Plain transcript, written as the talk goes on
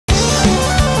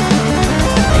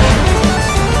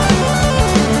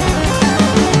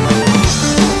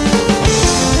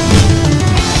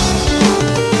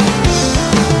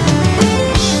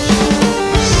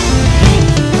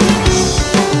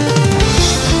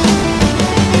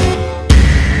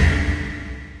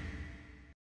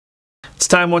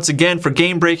time once again for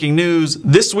game-breaking news,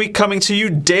 this week coming to you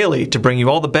daily to bring you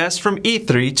all the best from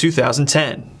E3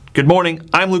 2010. Good morning,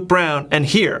 I'm Luke Brown, and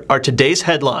here are today's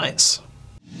headlines.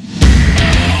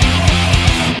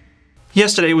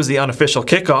 Yesterday was the unofficial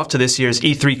kickoff to this year's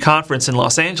E3 conference in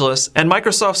Los Angeles, and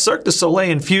Microsoft's Cirque du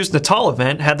Soleil-infused Natal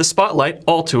event had the spotlight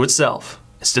all to itself.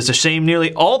 It's just a shame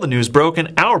nearly all the news broke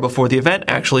an hour before the event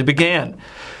actually began.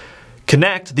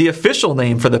 Kinect, the official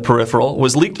name for the peripheral,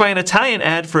 was leaked by an Italian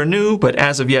ad for a new, but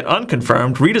as of yet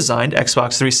unconfirmed, redesigned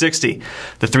Xbox 360.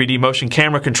 The 3D motion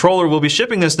camera controller will be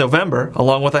shipping this November,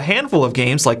 along with a handful of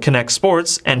games like Kinect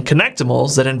Sports and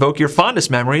Kinectimals that invoke your fondest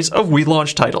memories of Wii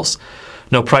launch titles.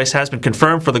 No price has been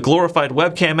confirmed for the glorified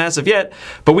webcam as of yet,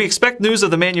 but we expect news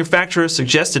of the manufacturer's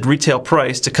suggested retail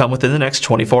price to come within the next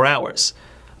 24 hours.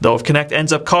 Though if Kinect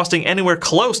ends up costing anywhere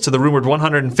close to the rumored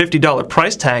 $150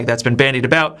 price tag that's been bandied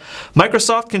about,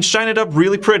 Microsoft can shine it up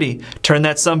really pretty, turn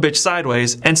that sumbitch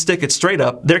sideways, and stick it straight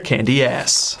up their candy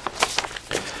ass.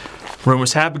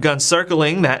 Rumors have begun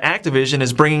circling that Activision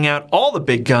is bringing out all the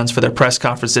big guns for their press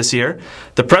conference this year.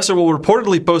 The presser will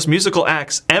reportedly boast musical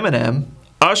acts Eminem,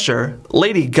 Usher,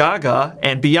 Lady Gaga,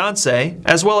 and Beyoncé,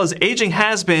 as well as aging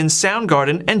has-beens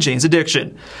Soundgarden and Jane's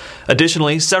Addiction.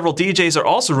 Additionally, several DJs are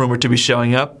also rumored to be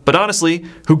showing up, but honestly,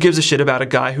 who gives a shit about a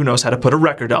guy who knows how to put a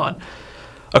record on?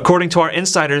 According to our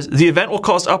insiders, the event will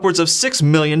cost upwards of $6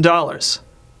 million.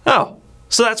 Oh,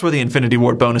 so that's where the Infinity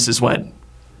Ward bonuses went.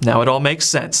 Now it all makes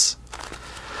sense.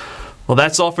 Well,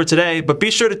 that's all for today, but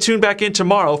be sure to tune back in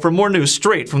tomorrow for more news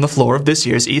straight from the floor of this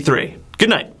year's E3. Good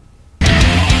night.